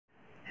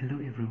Hello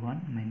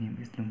everyone, my name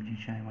is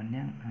Lumjingshai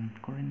Wanniang and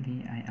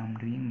currently I am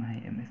doing my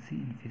MSc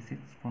in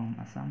Physics from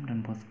Assam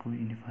Don Bosco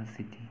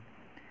University.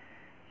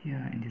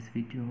 Here in this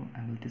video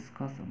I will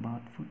discuss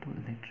about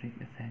photoelectric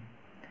effect,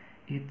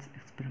 its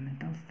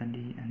experimental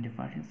study and the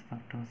various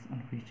factors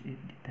on which it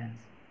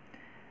depends.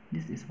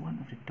 This is one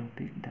of the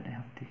topics that I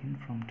have taken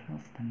from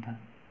 12th standard.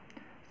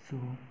 So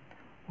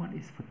what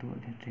is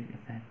photoelectric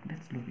effect?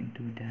 Let's look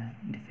into the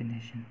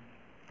definition.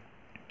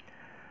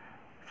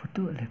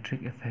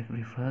 Photoelectric effect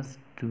refers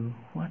to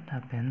what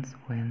happens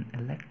when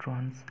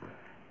electrons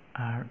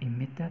are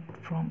emitted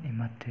from a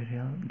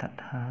material that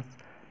has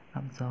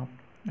absorbed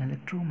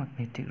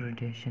electromagnetic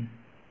radiation.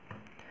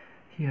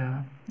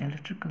 Here,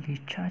 electrically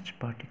charged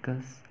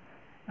particles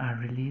are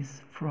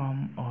released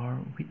from or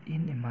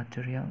within a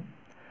material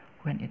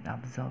when it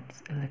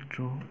absorbs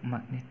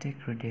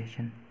electromagnetic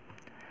radiation.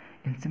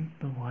 In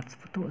simple words,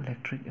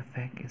 photoelectric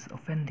effect is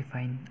often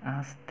defined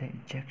as the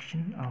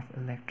ejection of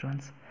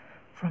electrons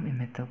from a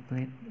metal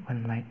plate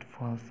when light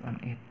falls on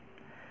it.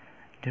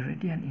 The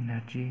radiant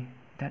energy,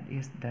 that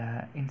is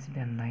the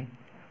incident light,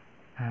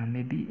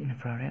 may be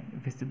infrared,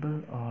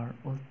 visible or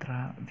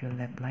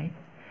ultraviolet light,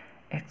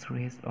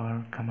 X-rays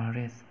or gamma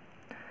rays.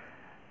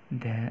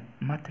 The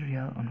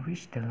material on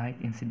which the light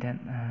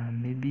incident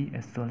may be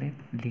a solid,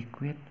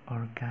 liquid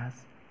or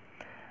gas,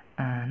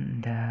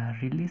 and the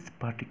released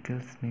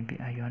particles may be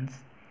ions,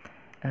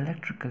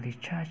 electrically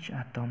charged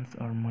atoms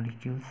or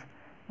molecules,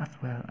 as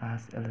well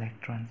as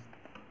electrons.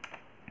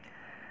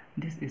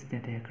 This is the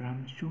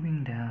diagram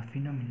showing the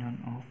phenomenon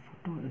of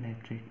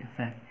photoelectric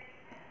effect.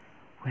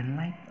 When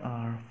light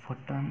or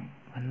photon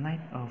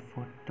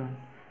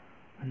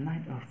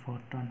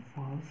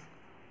falls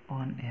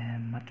on a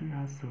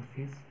material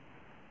surface,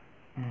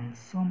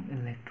 some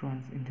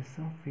electrons in the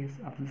surface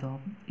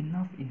absorb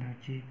enough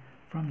energy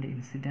from the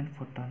incident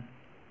photon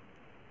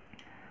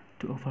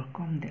to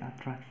overcome the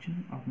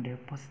attraction of the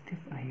positive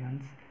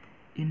ions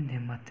in the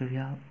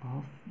material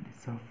of the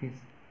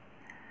surface.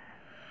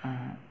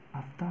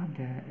 After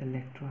the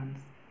electrons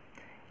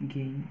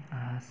gain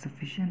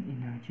sufficient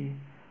energy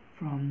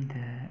from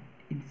the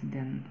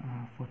incident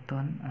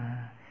photon,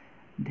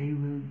 they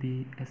will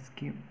be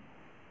escaped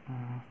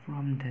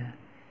from the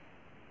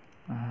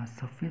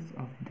surface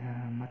of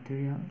the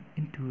material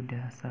into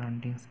the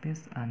surrounding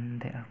space,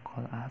 and they are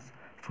called as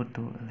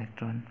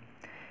photoelectron.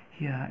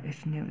 Here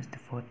H nu is the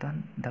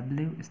photon,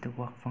 W is the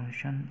work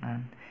function,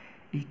 and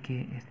Ek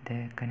is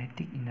the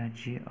kinetic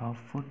energy of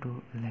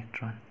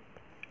photoelectron.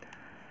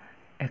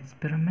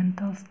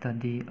 Experimental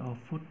study of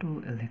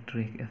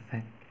photoelectric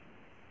effect.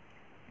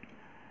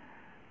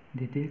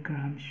 The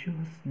diagram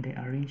shows the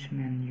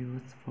arrangement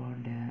used for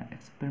the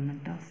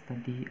experimental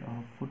study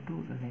of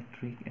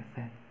photoelectric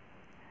effect.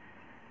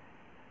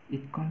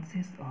 It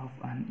consists of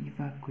an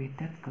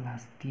evacuated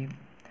glass tube.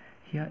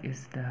 Here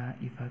is the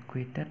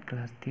evacuated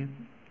glass tube.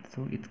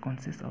 So it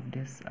consists of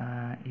this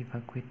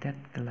evacuated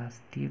glass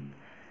tube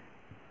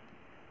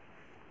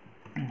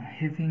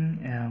having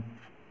a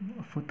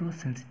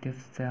photosensitive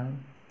cell,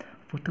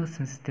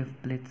 photosensitive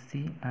plate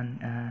C, and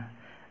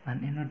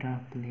another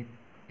plate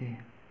A.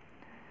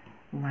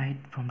 Light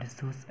from the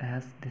source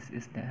S, this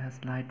is the S,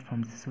 light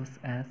from the source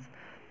S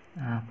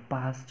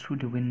pass through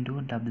the window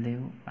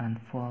W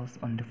and falls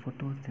on the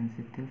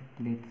photosensitive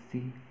plate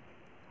C.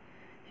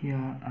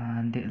 Here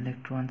the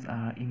electrons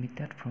are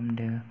emitted from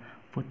the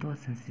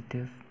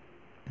photosensitive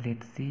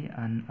plate C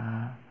and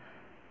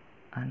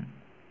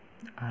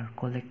are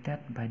collected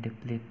by the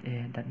plate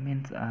A. That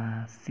means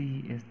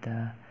C is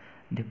the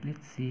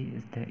plate C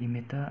is the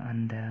emitter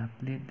and the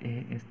plate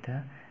A is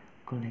the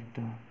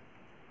collector.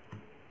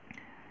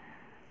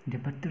 The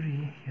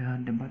battery, here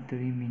the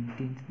battery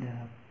maintains the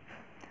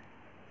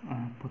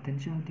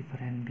potential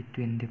difference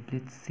between the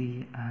plate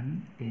C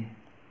and A.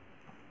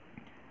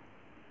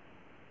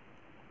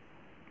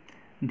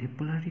 The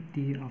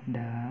polarity of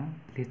the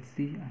plate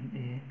C and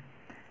A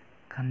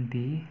can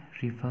be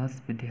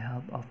reversed with the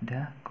help of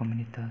the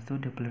commutator. So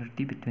the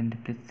polarity between the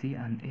plate C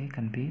and A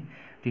can be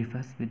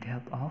reversed with the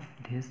help of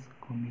this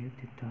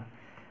commutator.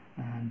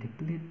 The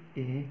plate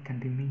A can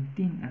be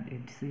maintained at a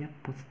desired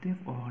positive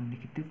or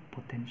negative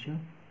potential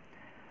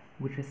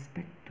with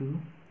respect to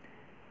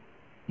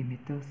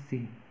emitter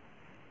C.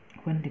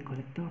 When the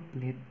collector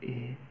plate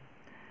A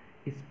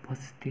is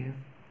positive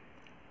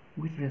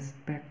with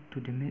respect to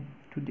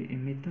the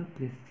emitter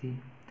plate C,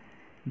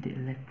 the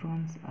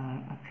electrons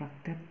are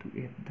attracted to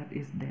it, that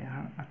is, they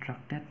are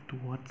attracted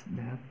towards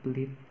the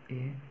plate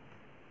A,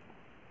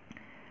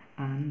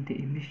 and the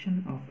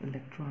emission of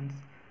electrons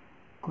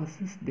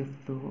causes the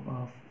flow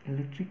of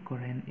electric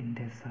current in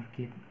the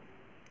circuit.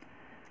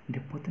 The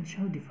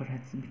potential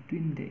difference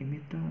between the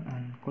emitter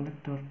and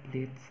collector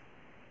plates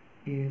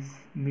is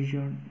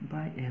measured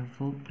by a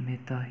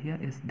voltmeter. Here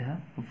is the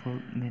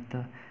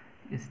voltmeter,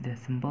 is the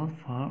symbol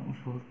for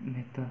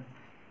voltmeter.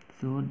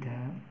 So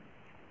the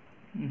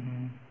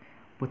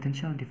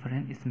potential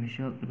difference is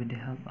measured with the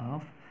help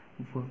of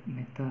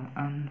voltmeter,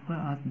 and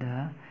whereas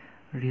the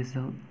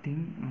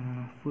resulting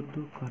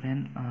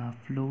photocurrent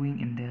flowing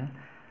in the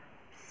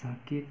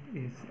circuit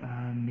is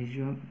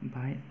measured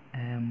by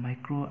a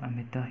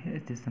microammeter. Here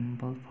is the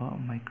symbol for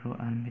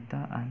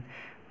microammeter, and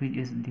which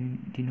is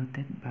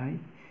denoted by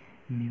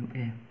mu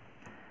A.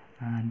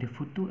 The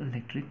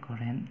photoelectric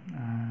current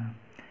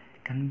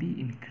can be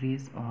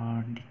increased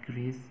or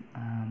decreased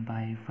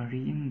by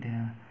varying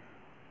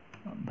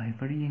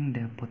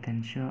the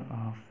potential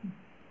of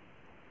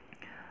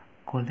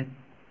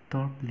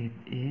collector plate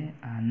A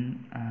and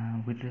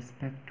with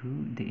respect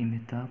to the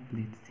emitter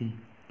plate C.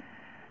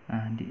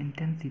 The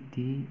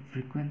intensity,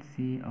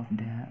 frequency of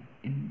the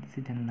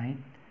incident light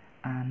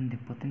and the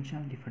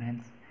potential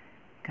difference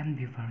can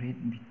be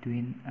varied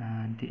between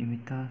the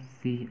emitter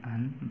C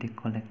and the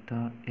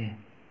collector A.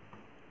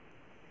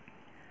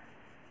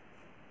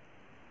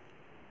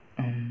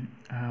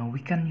 We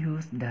can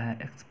use the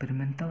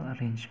experimental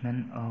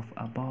arrangement of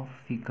above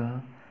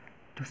figure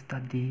to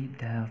study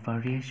the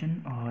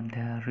variation or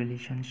the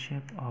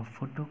relationship of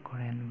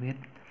photocurrent with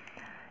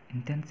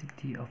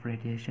intensity of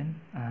radiation,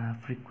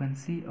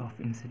 frequency of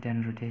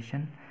incident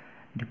radiation,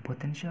 the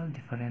potential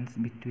difference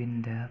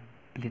between the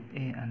plate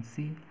A and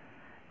C,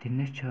 the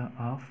nature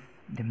of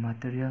the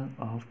material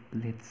of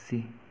plate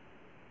C.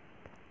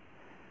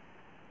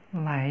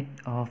 Light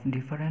of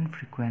different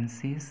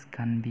frequencies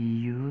can be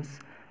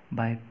used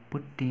by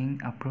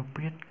putting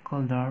appropriate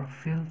color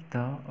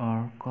filter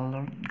or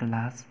color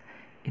glass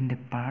in the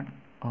path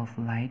of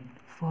light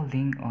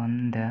falling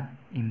on the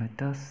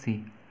emitter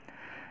C.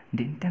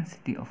 The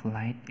intensity of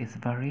light is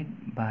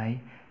varied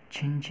by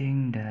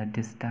changing the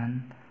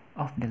distance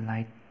of the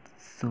light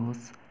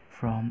source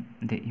from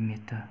the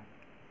emitter.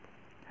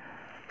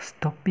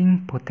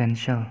 Stopping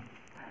potential.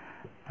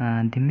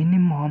 The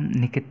minimum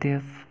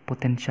negative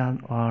potential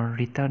or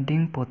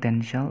retarding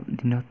potential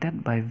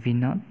denoted by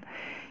V0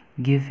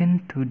 given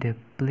to the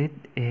plate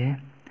A,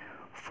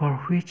 for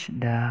which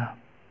the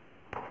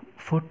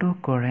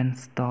photocurrent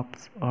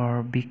stops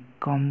or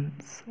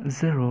becomes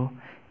zero,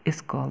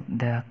 is called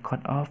the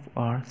cutoff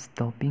or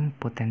stopping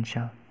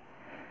potential.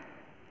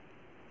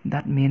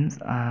 That means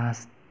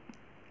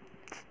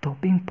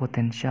stopping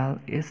potential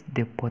is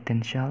the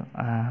potential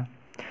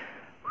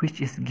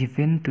which is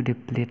given to the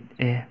plate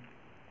A,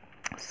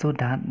 so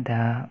that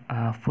the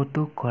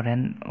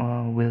photocurrent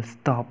will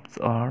stop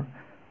or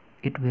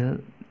it will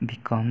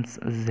becomes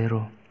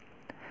zero.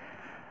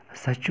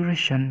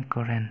 Saturation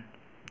current.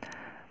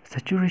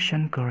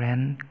 Saturation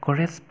current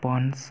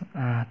corresponds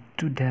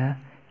to the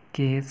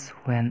case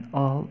when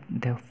all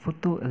the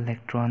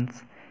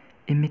photoelectrons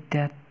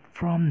emitted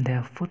from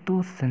the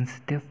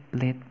photosensitive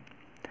plate,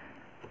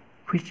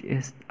 which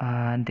is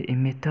the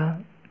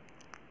emitter,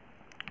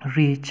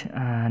 reach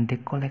the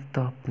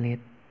collector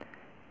plate.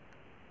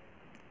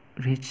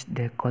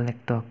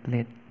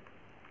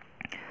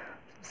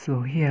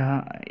 So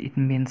here it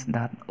means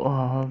that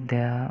all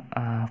the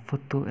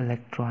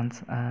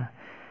photoelectrons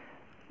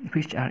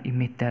which are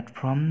emitted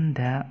from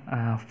the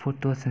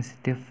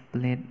photosensitive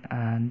plate,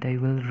 they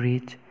will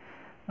reach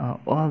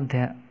all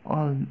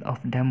of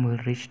them will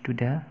reach to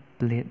the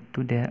plate,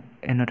 to the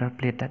another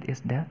plate, that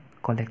is the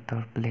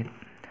collector plate.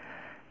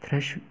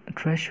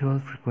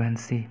 Threshold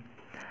frequency.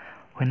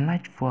 When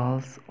light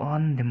falls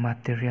on the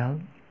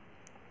material,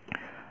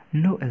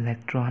 no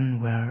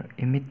electrons were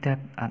emitted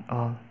at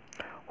all.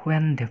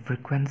 When the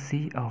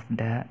frequency of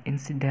the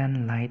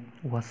incident light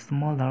was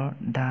smaller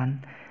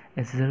than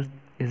a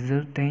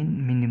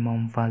certain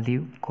minimum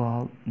value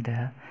called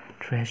the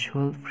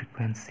threshold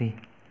frequency.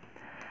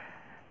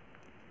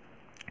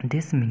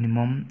 This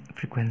minimum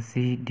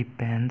frequency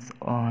depends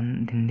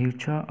on the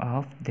nature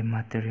of the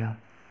material.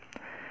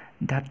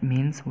 That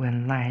means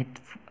when light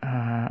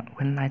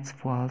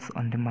falls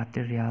on the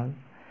material,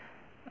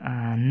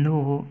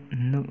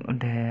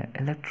 the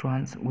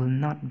electrons will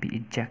not be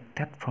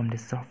ejected from the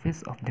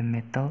surface of the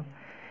metal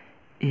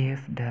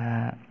if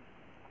the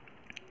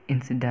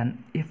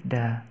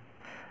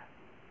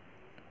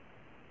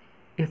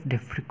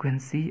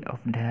frequency of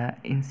the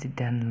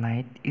incident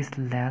light is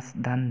less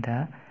than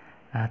the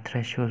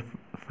threshold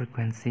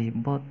frequency,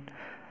 but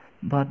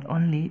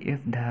only if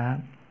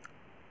the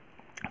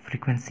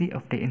frequency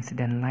of the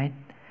incident light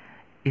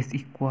is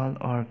equal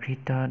or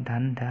greater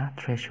than the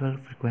threshold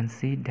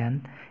frequency,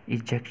 then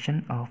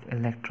ejection of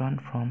electron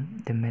from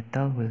the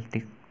metal will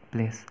take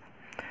place.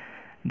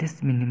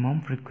 This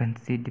minimum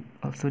frequency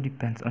also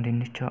depends on the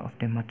nature of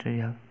the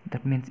material.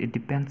 That means it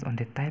depends on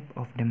the type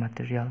of the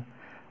material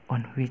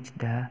on which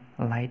the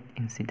light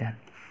incident.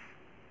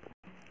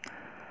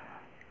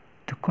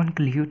 To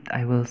conclude,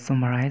 I will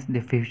summarize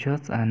the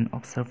features and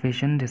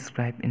observations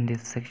described in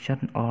this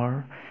section,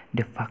 or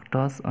the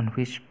factors on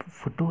which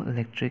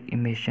photoelectric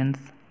emissions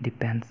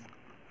depends.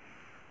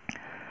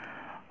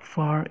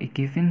 For a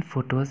given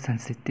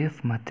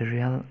photosensitive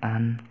material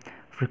and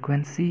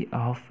frequency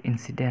of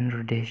incident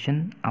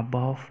radiation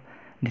above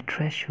the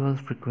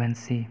threshold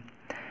frequency,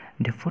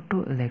 the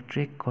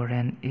photoelectric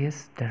current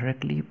is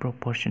directly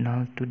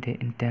proportional to the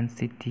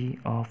intensity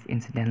of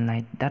incident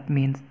light. That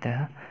means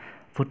the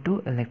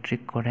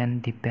photoelectric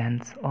current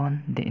depends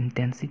on the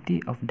intensity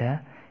of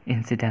the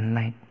incident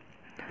light.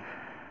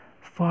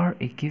 For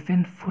a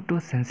given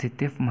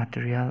photosensitive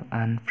material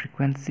and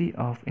frequency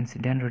of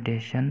incident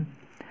radiation,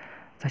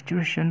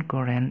 saturation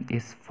current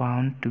is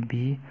found to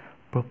be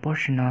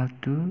proportional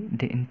to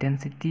the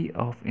intensity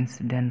of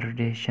incident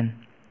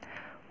radiation,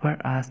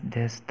 whereas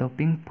the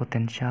stopping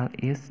potential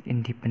is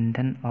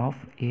independent of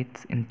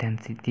its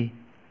intensity.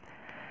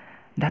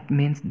 That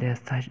means the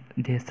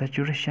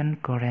saturation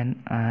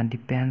current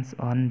depends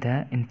on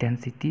the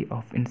intensity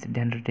of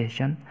incident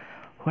radiation,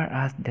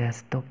 whereas the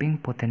stopping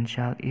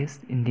potential is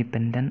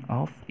independent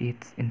of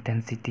its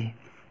intensity.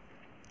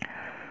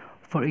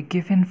 For a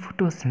given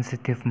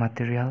photosensitive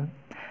material,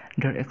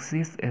 there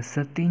exists a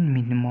certain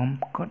minimum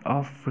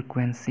cutoff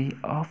frequency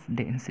of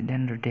the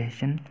incident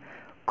radiation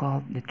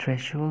called the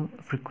threshold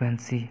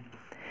frequency,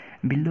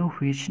 below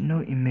which no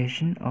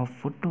emission of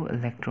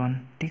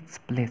photoelectron takes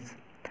place,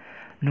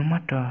 no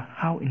matter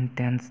how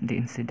intense the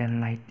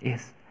incident light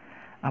is.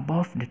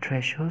 Above the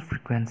threshold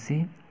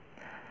frequency,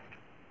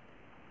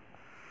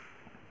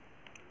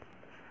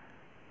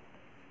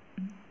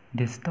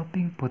 the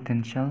stopping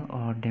potential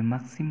or the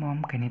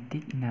maximum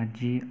kinetic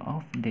energy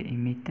of the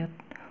emitted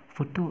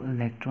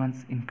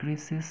photoelectrons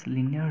increases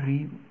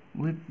linearly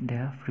with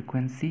the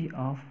frequency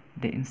of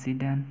the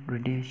incident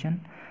radiation,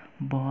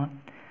 but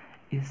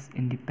is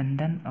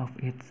independent of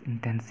its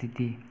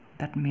intensity.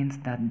 That means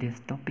that the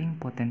stopping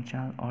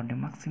potential or the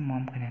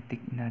maximum kinetic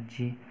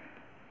energy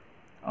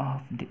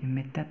of the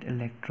emitted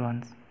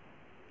electrons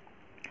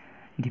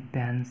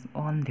depends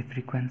on the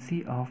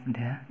frequency of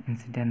the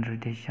incident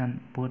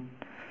radiation, but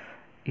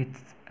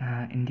it's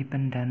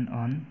independent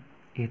on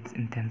its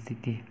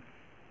intensity.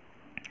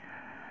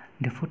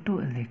 The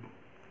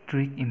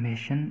photoelectric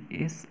emission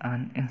is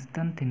an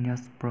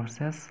instantaneous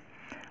process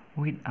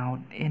without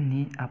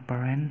any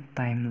apparent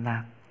time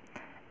lag,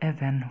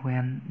 even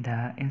when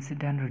the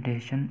incident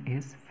radiation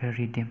is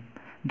very dim.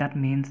 That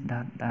means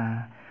that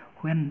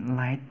when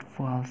light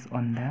falls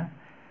on the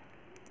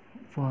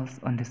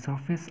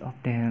surface of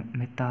the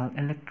metal,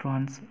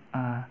 electrons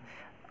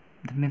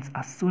that means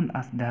as soon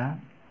as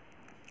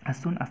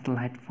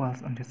light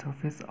falls on the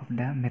surface of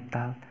the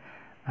metal,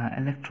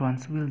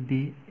 electrons will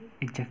be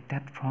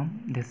ejected from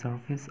the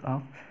surface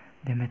of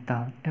the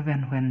metal,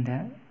 even when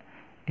the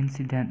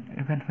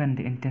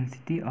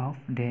intensity of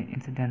the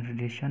incident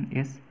radiation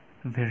is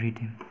very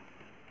dim.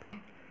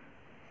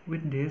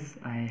 With this,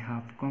 I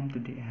have come to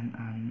the end,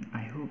 and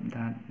I hope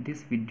that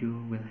this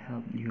video will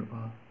help you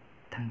all.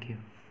 Thank you.